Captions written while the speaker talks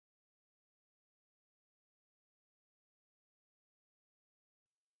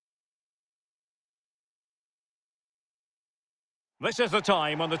This is the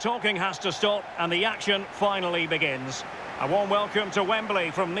time when the talking has to stop and the action finally begins. A warm welcome to Wembley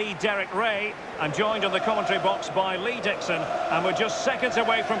from me, Derek Ray. I'm joined in the commentary box by Lee Dixon, and we're just seconds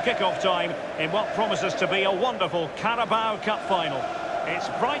away from kick-off time in what promises to be a wonderful Carabao Cup final. It's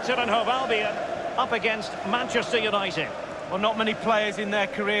Brighton and Hove Albion up against Manchester United. Well, not many players in their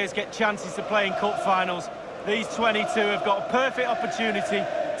careers get chances to play in cup finals. These 22 have got a perfect opportunity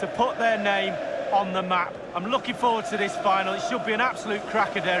to put their name on the map. I'm looking forward to this final. It should be an absolute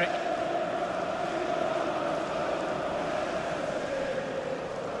cracker, Derek.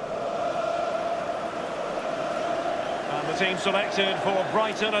 And the team selected for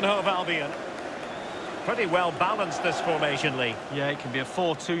Brighton and Hove Albion. Pretty well balanced, this formation, Lee. Yeah, it can be a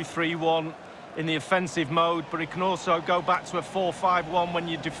 4-2-3-1 in the offensive mode, but it can also go back to a 4-5-1 when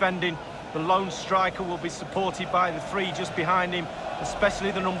you're defending. The lone striker will be supported by the three just behind him,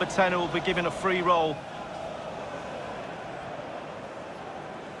 especially the number 10 who will be given a free roll.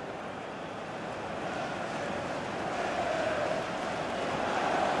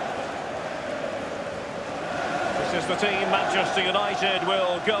 This is the team Manchester United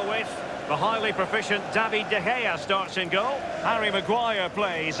will go with. The highly proficient David De Gea starts in goal. Harry Maguire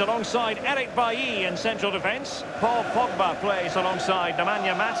plays alongside Eric Bailly in central defence. Paul Pogba plays alongside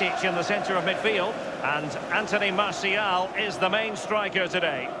Nemanja Matic in the centre of midfield. And Anthony Martial is the main striker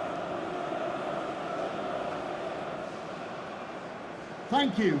today.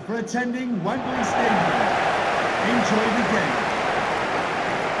 Thank you for attending Wembley Stadium. Enjoy the game.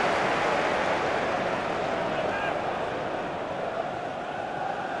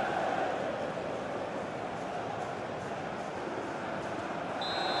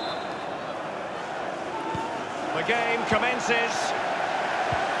 The game commences.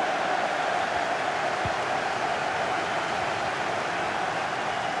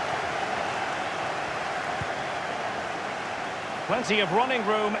 Plenty of running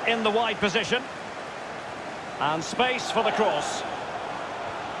room in the wide position. And space for the cross.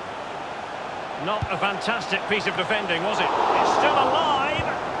 Not a fantastic piece of defending, was it? It's still alive.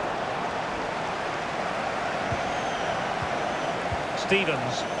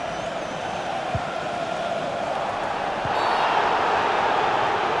 Stevens.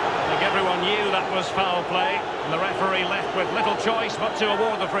 Everyone knew that was foul play, and the referee left with little choice but to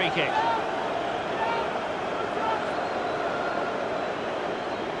award the free kick.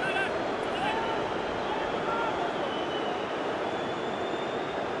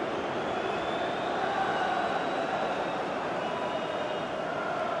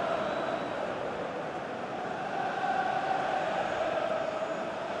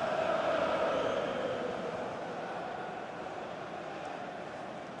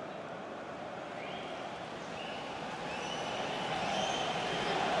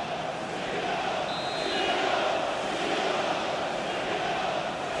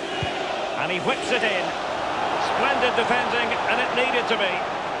 And he whips it in. Splendid defending, and it needed to be.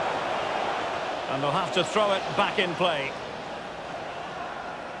 And they'll have to throw it back in play.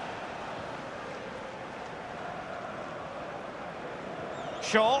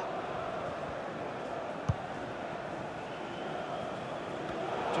 Shaw.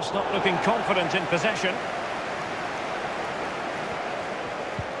 Just not looking confident in possession.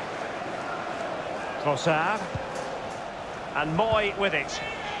 Trossard. And Moy with it.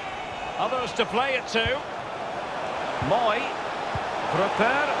 Others to play it to. Moy.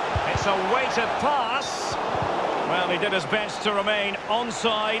 Prepare. It's a weighted pass. Well, he did his best to remain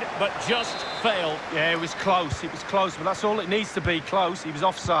onside, but just failed. Yeah, it was close, but that's all it needs to be, close. He was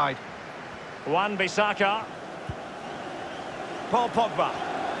offside. Wan-Bissaka. Paul Pogba.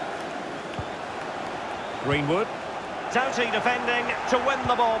 Greenwood. Doughty defending to win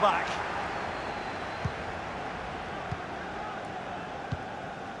the ball back.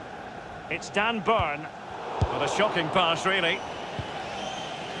 It's Dan Burn. What a shocking pass, really.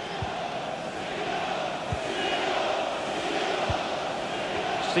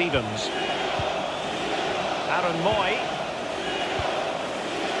 Stevens. Aaron Moy.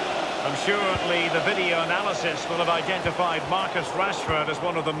 I'm sure, Lee, the video analysis will have identified Marcus Rashford as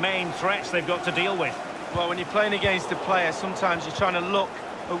one of the main threats they've got to deal with. Well, when you're playing against a player, sometimes you're trying to look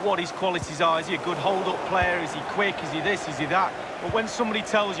at what his qualities are. Is he a good hold-up player? Is he quick? Is he this? Is he that? But when somebody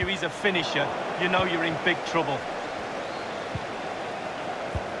tells you he's a finisher, you know you're in big trouble.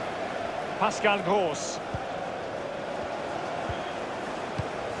 Pascal Gross.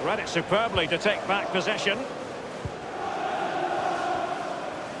 Read it superbly to take back possession.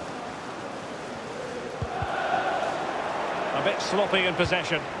 A bit sloppy in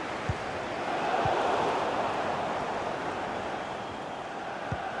possession.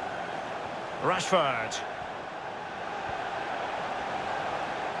 Rashford.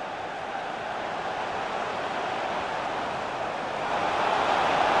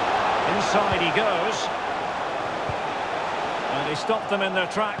 Inside he goes. And he stopped them in their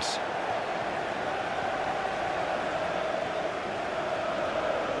tracks.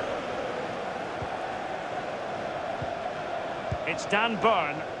 It's Dan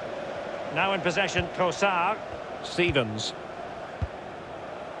Burn. Now in possession, Trossard. Stevens.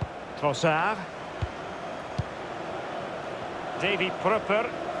 Trossard. Davy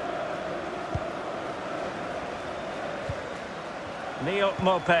Prupper. Neil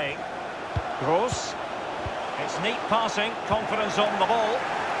Maupay. Gross. It's neat passing, confidence on the ball.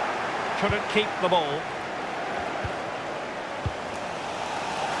 Couldn't keep the ball.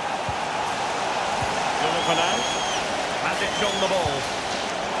 Bruno Fernandes. Matic on the ball.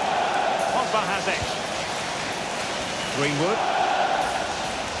 Pogba has it. Greenwood.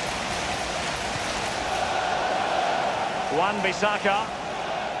 Wan-Bissaka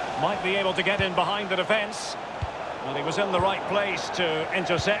might be able to get in behind the defence. Well, he was in the right place to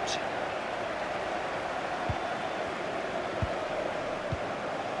intercept.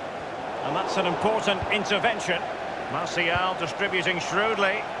 And that's an important intervention. Martial distributing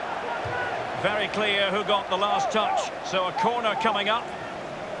shrewdly. Very clear who got the last touch. So a corner coming up.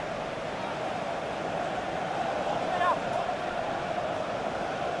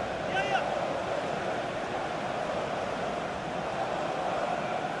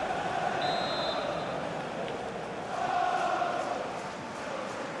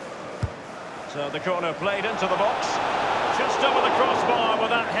 So the corner played into the box. Just over the crossbar with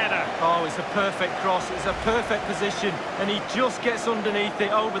that header. Oh, it's a perfect cross. It's a perfect position. And he just gets underneath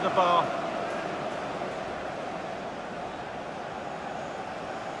it over the bar.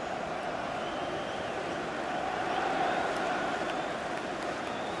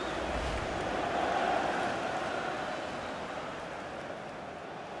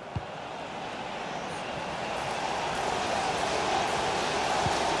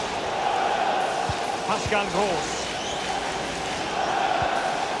 Pascal Gross.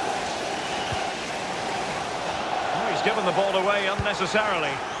 Oh, he's given the ball away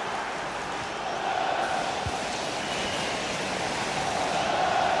unnecessarily.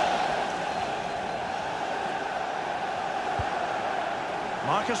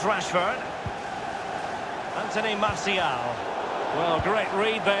 Marcus Rashford. Anthony Martial. Well, great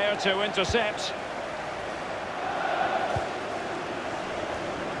read there to intercept.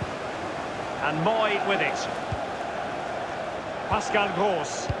 And Moy with it. Pascal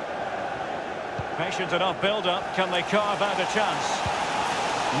Gross. Patient enough build-up. Can they carve out a chance?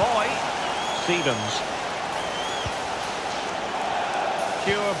 Moy. Stevens.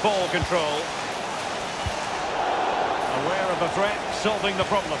 Pure ball control. Aware of the threat, solving the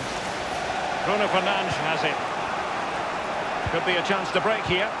problem. Bruno Fernandes has it. Could be a chance to break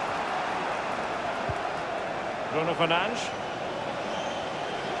here. Bruno Fernandes.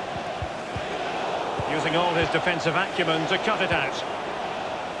 Using all his defensive acumen to cut it out.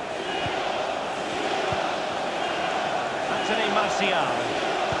 Anthony Martial.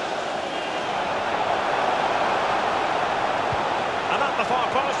 And at the far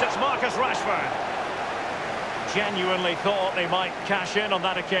post, it's Marcus Rashford. Genuinely thought they might cash in on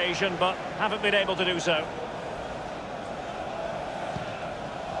that occasion, but haven't been able to do so.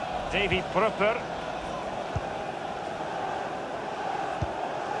 Davy Prupper.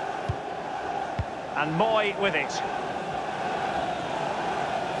 And Moy with it.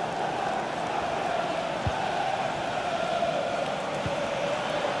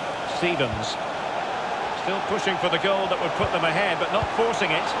 Stevens. Still pushing for the goal that would put them ahead, but not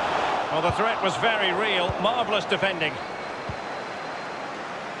forcing it. Well, the threat was very real. Marvellous defending.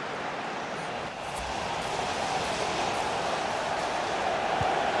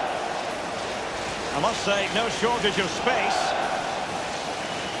 I must say, no shortage of space.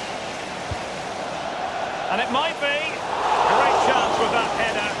 And it might be. Great chance with that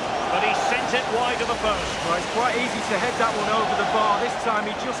header, but he sent it wide of the post. Well, it's quite easy to head that one over the bar. This time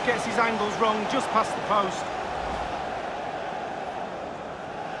he just gets his angles wrong, just past the post.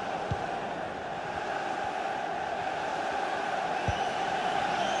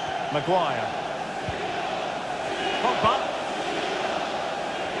 Maguire. Pogba.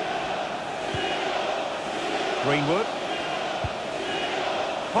 Greenwood.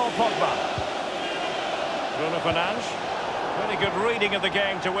 Paul Pogba. Bruno Fernandes. Pretty good reading of the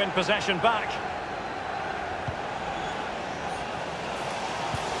game to win possession back.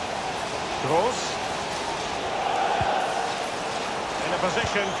 Gross. In a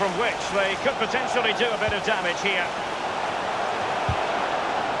position from which they could potentially do a bit of damage here.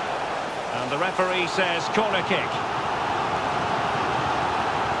 And the referee says corner kick.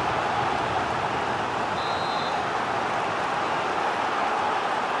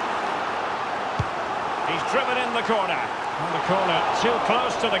 He's driven in the corner. And the corner too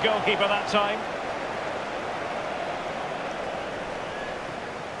close to the goalkeeper that time.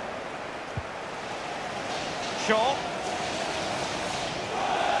 Shaw.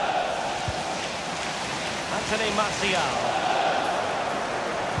 Anthony Martial.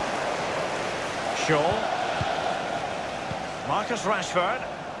 Shaw. Marcus Rashford.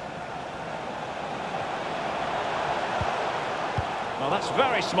 Well, that's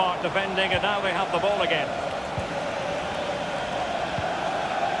very smart defending, and now they have the ball again.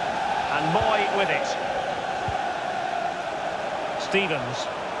 And Moy with it. Stevens.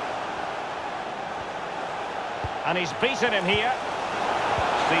 And he's beaten him here.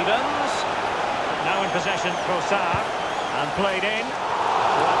 Stevens. Now in possession, Trossard. And played in.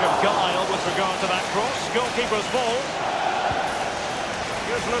 Lack of guile with regard to that cross. Goalkeeper's ball.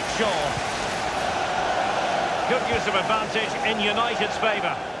 Here's Luke Shaw. Good use of advantage in United's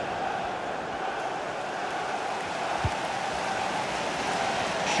favour.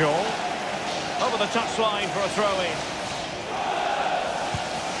 Shaw. Over the touchline for a throw-in.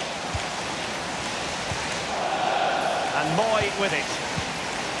 And Moy with it.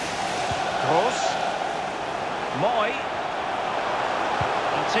 Gross. Moy.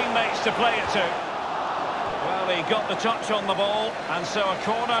 And teammates to play it to. Well, he got the touch on the ball, and so a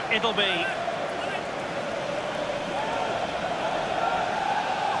corner it'll be.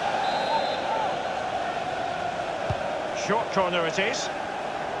 Short corner it is.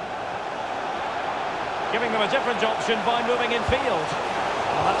 Giving them a different option by moving in field.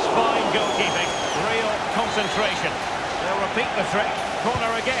 Well, that's fine goalkeeping. Real concentration. They'll repeat the trick.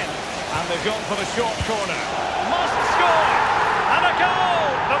 Corner again. And they've gone for the short corner. Must score! And a goal!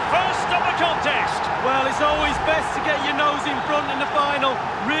 The first of the contest! Well, it's always best to get your nose in front in the final.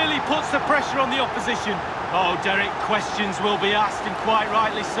 Really puts the pressure on the opposition. Oh, Derek, questions will be asked, and quite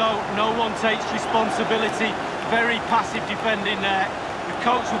rightly so. No one takes responsibility. Very passive defending there. The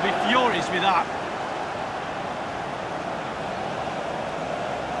coach will be furious with that.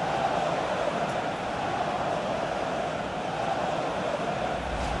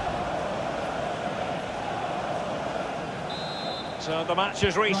 So the match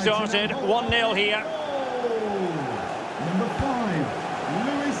has restarted. 1-0 here. Number 5,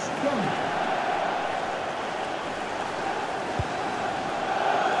 Lewis Dunk.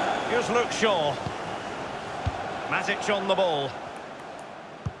 Here's Luke Shaw. Matic on the ball.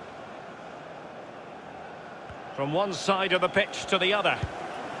 From one side of the pitch to the other.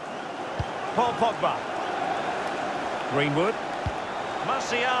 Paul Pogba. Greenwood.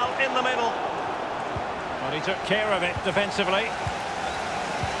 Martial in the middle. But he took care of it defensively.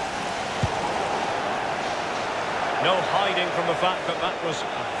 No hiding from the fact that that was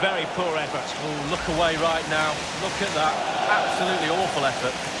a very poor effort. Oh, look away right now. Look at that. Absolutely awful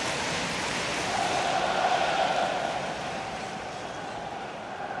effort.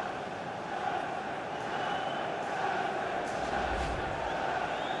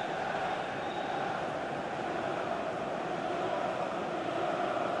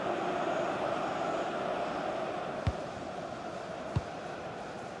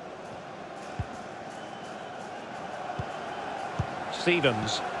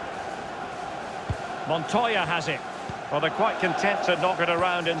 Stevens. Montoya has it. Well, they're quite content to knock it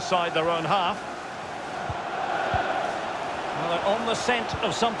around inside their own half. Well, they're on the scent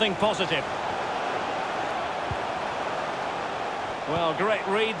of something positive. Well, great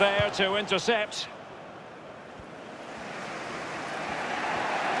read there to intercept.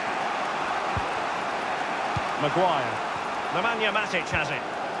 Maguire. Nemanja Matic has it.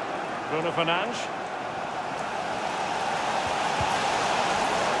 Bruno Fernandes.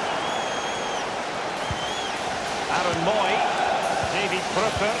 Aaron Moy. David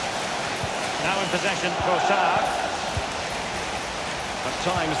Prupper. Now in possession, Trossard. At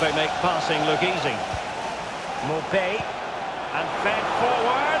times they make passing look easy. Maupay. And fed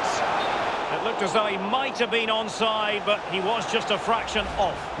forwards. It looked as though he might have been onside, but he was just a fraction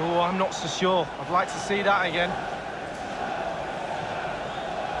off. Oh, I'm not so sure. I'd like to see that again.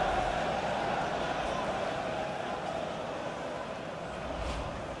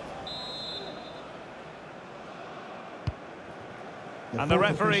 And the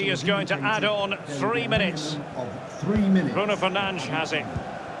referee is going to add on 3 minutes. Bruno Fernandes has it.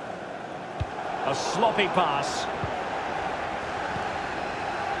 A sloppy pass.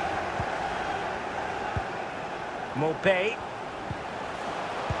 Maupay.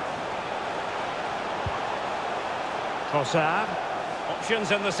 Trossard.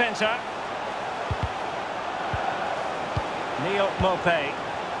 Options in the centre. Neil Maupay.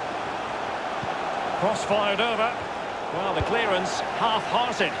 Cross fired over. Well, the clearance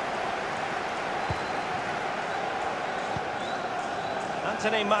half-hearted.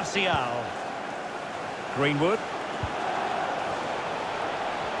 Anthony Martial. Greenwood.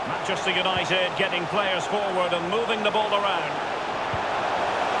 Manchester United getting players forward and moving the ball around.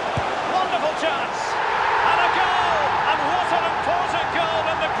 Wonderful chance. And a goal! And what an important goal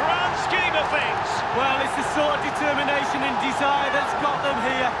in the grand scheme of things. Well, it's the sort of determination and desire that's got them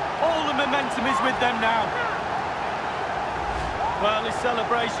here. All the momentum is with them now. Well, his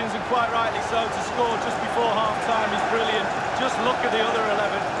celebrations, and quite rightly so, to score just before half-time is brilliant. Just look at the other 11.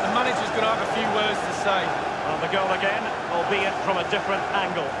 The manager's going to have a few words to say. On the goal again, albeit from a different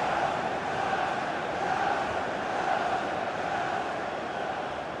angle.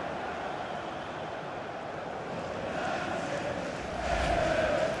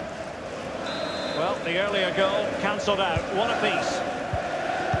 Well, the earlier goal cancelled out, one apiece.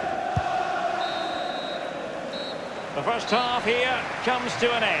 The first half here comes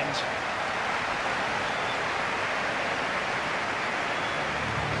to an end.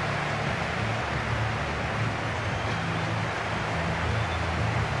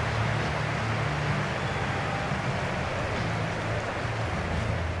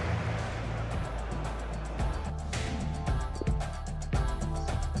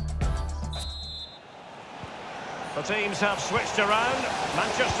 The teams have switched around.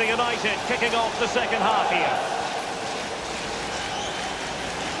 Manchester United kicking off the second half here.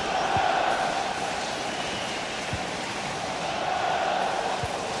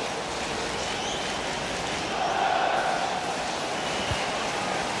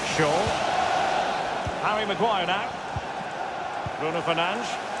 Shaw. Harry Maguire now. Bruno Fernandes.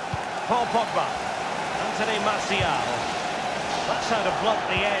 Paul Pogba. Anthony Martial. That's how to blunt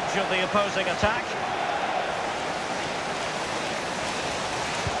the edge of the opposing attack.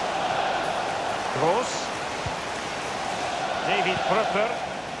 Gross. David Prupper.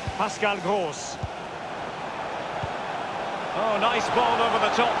 Pascal Gross. Oh, nice ball over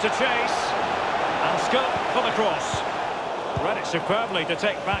the top to chase. And scope for the cross. Read it superbly to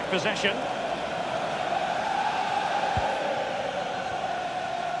take back possession.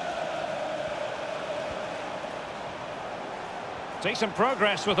 Decent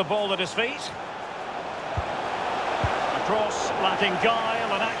progress with the ball at his feet. A cross lacking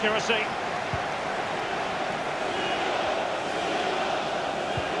guile and accuracy.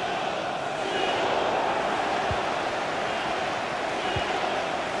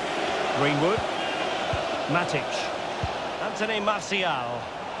 Greenwood. Matic. Anthony Martial.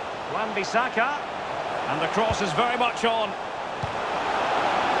 Wan-Bissaka. And the cross is very much on.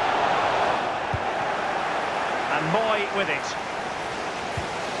 And Moy with it.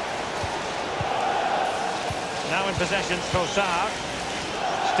 Now in possession, Trossard.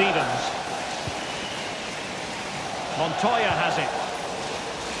 Stevens. Montoya has it.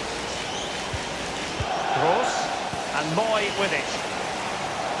 Gross. And Moy with it.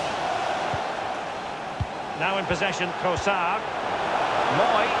 Now in possession, Trossard.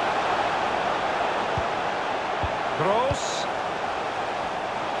 Moy. Gross.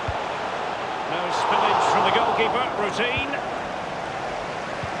 No spillage from the goalkeeper. Routine.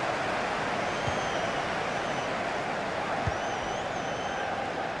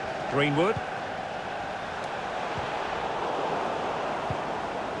 Greenwood.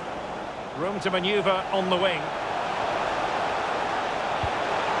 Room to manoeuvre on the wing.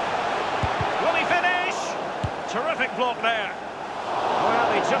 Will he finish? Terrific block there.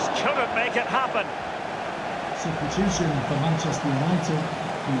 Well, he just couldn't make it happen. Substitution for Manchester United,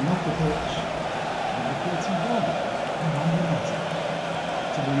 who left the pitch, number 31, Emmanuel Matic,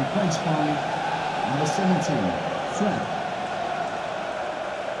 to be replaced by number 17, Fred.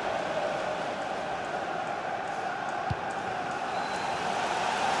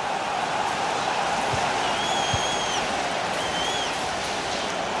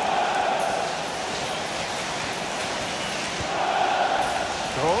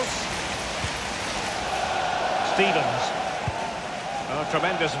 Stevens. Oh,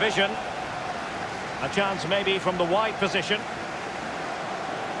 tremendous vision. A chance maybe from the wide position.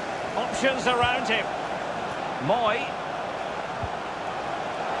 Options around him. Moy.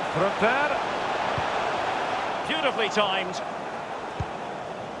 Prepare. Beautifully timed.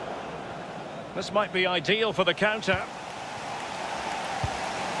 This might be ideal for the counter.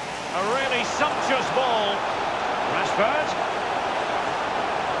 A really sumptuous ball. Rashford.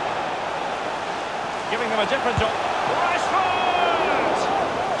 Giving them a different job. Rashford!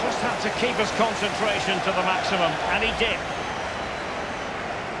 Just had to keep his concentration to the maximum, and he did.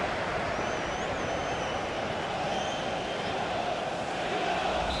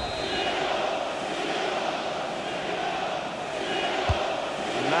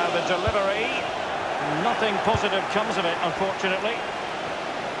 And now the delivery. Nothing positive comes of it, unfortunately.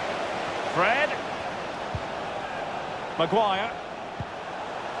 Fred. Maguire.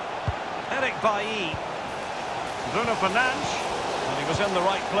 Eric Bailly. Bruno Fernandes. And he was in the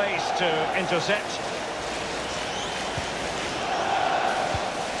right place to intercept.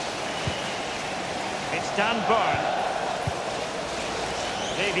 It's Dan Burn.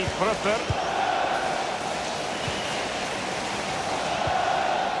 David Prupper.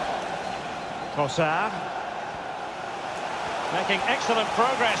 Trossard. Making excellent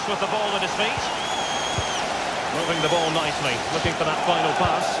progress with the ball at his feet. Moving the ball nicely, looking for that final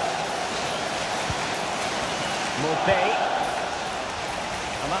pass. Mopé.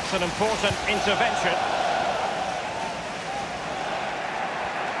 And that's an important intervention.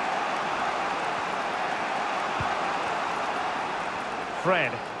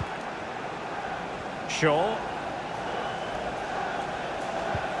 Fred. Shaw.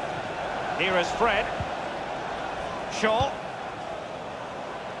 Here is Fred. Shaw.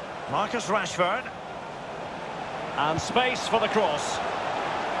 Marcus Rashford. And space for the cross.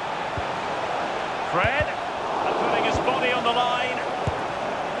 Fred. And putting his body on the line.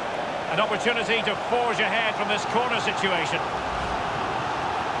 An opportunity to forge ahead from this corner situation.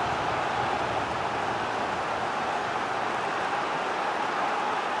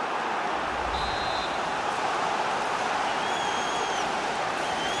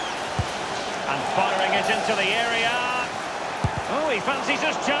 And firing it into the area. Oh, he fancies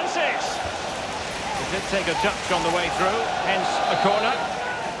his chances. He did take a touch on the way through, hence a corner.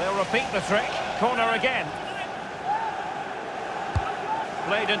 They'll repeat the trick. Corner again.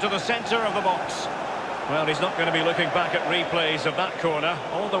 Played into the centre of the box. Well, he's not going to be looking back at replays of that corner.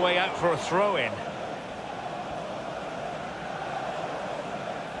 All the way out for a throw-in.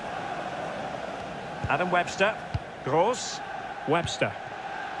 Adam Webster. Gross. Webster.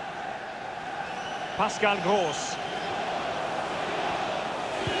 Pascal Gross.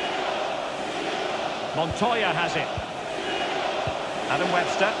 Montoya has it. Adam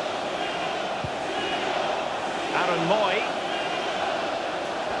Webster. Aaron Moy.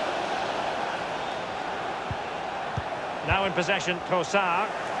 Now in possession, Trossard.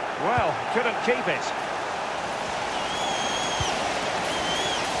 Well, couldn't keep it.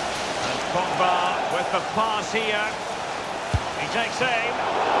 And Pogba with the pass here. He takes aim.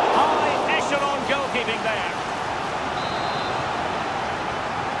 High echelon goalkeeping there.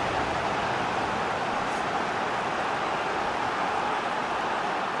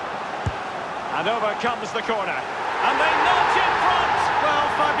 And over comes the corner. And they nudge in front. Well,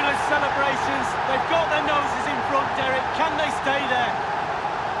 fabulous celebrations. They've got their noses in front, Derek. Can they stay there?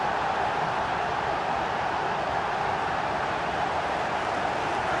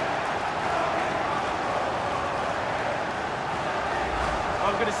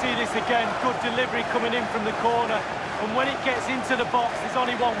 I'm going to see this again. Good delivery coming in from the corner. And when it gets into the box, there's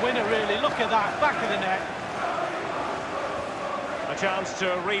only one winner, really. Look at that, back of the net. A chance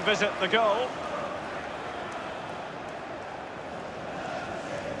to revisit the goal.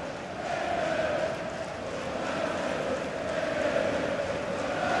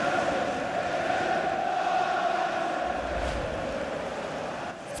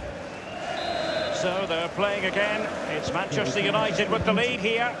 So they're playing again. It's Manchester United with the lead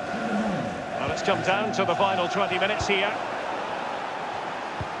here. Well, it's come down to the final 20 minutes here.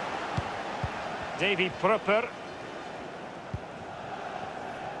 David Prupper.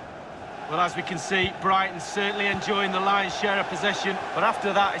 Well, as we can see, Brighton certainly enjoying the lion's share of possession, but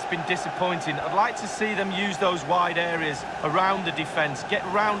after that it's been disappointing. I'd like to see them use those wide areas around the defence, get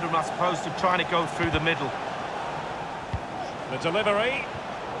round them as opposed to trying to go through the middle. The delivery.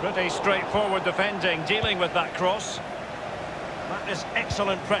 Pretty straightforward defending, dealing with that cross. That is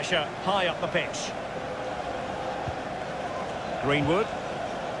excellent pressure high up the pitch. Greenwood.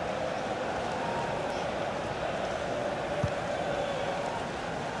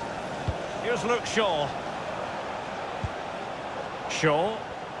 Here's Luke Shaw. Shaw.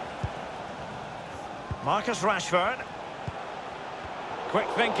 Marcus Rashford. Quick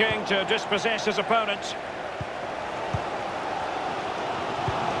thinking to dispossess his opponent.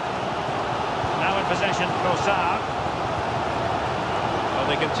 Now in possession, Trossard. Well,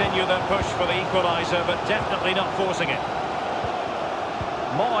 they continue their push for the equaliser, but definitely not forcing it.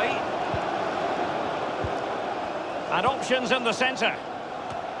 Moy. And options in the centre.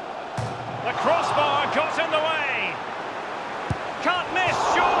 The crossbar got in the way. Can't miss,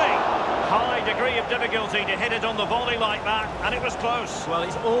 surely. High degree of difficulty to hit it on the volley like that, and it was close. Well,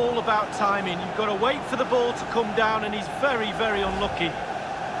 it's all about timing. You've got to wait for the ball to come down, and he's very, very unlucky.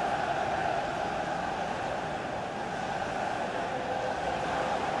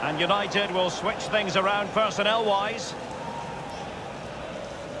 And United will switch things around personnel-wise.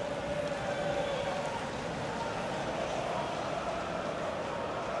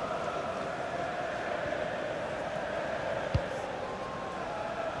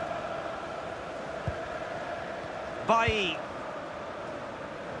 Bailly.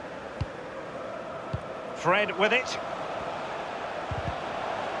 Fred with it.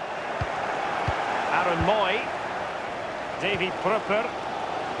 Aaron Moy. Davy Prupper.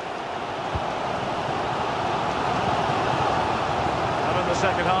 And in the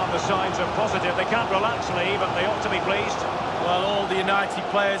second half, the signs are positive. They can't relax, Lee, but they ought to be pleased. Well, all the United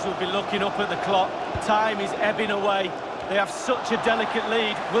players will be looking up at the clock. Time is ebbing away. They have such a delicate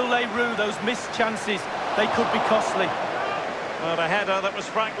lead. Will they rue those missed chances? They could be costly. Well, a header that was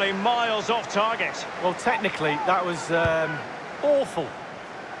frankly miles off target. Well, technically, that was awful.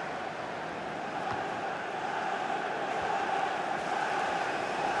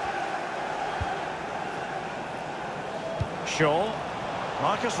 Shaw.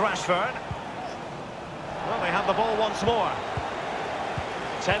 Marcus Rashford. Well, they have the ball once more.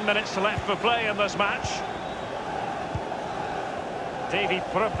 10 minutes left for play in this match. Davy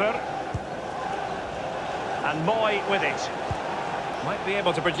Prupper. And Moy with it. Might be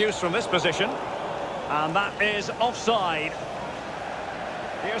able to produce from this position. And that is offside.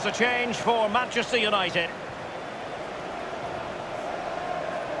 Here's a change for Manchester United.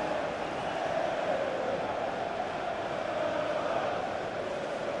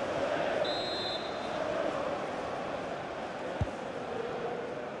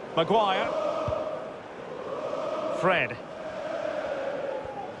 Maguire. Fred.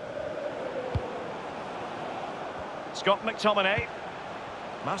 Scott McTominay.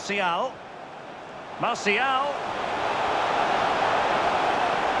 Martial. Martial.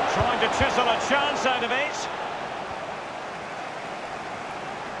 Trying to chisel a chance out of it.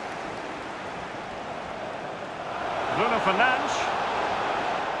 Bruno Fernandes.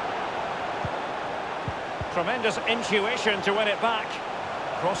 Tremendous intuition to win it back.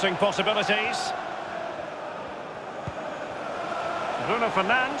 Crossing possibilities. Bruno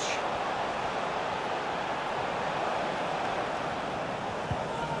Fernandes.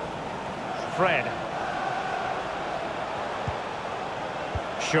 Fred.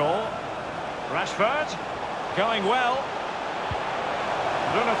 Shaw. Rashford. Going well.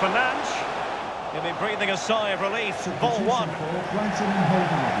 Bruno Fernandes. He'll be breathing a sigh of relief. Ball one.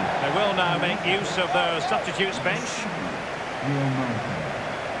 They will now make use of their substitutes bench.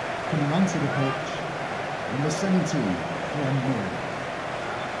 Coming onto the pitch, number 17, Aaron Moy.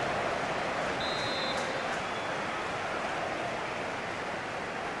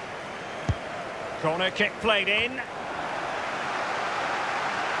 Corner kick played in.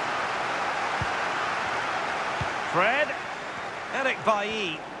 Fred. Eric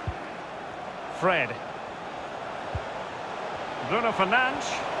Bailly. Fred. Bruno Fernandes.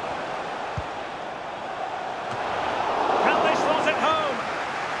 Can they slot it home?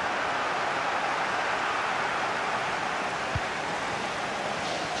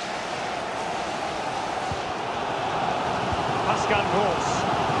 Pascal Gross.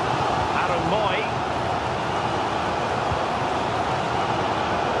 Aaron Moy.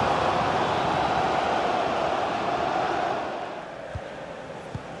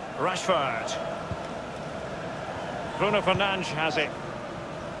 Rashford. Bruno Fernandes has it.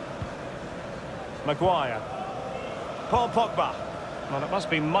 Maguire. Paul Pogba. Well, it must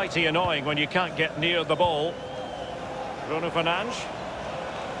be mighty annoying when you can't get near the ball. Bruno Fernandes.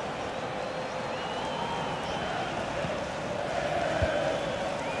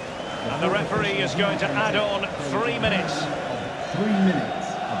 And the referee is going to add on 3 minutes. 3 minutes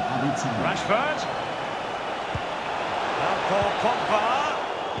of added time. Rashford. Now Paul Pogba.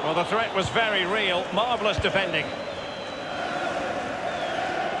 Well, the threat was very real. Marvellous defending.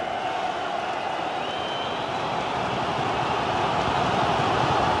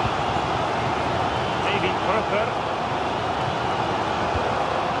 Davy Prupper.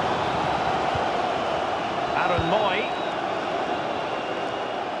 Aaron Moy.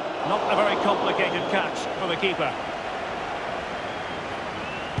 Not a very complicated catch for the keeper.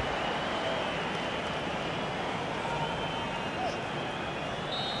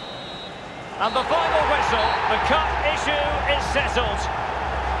 And the final whistle, the cup issue is settled.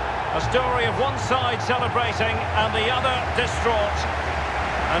 A story of one side celebrating and the other distraught.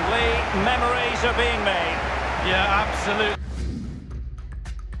 And Lee, memories are being made. Yeah, absolutely.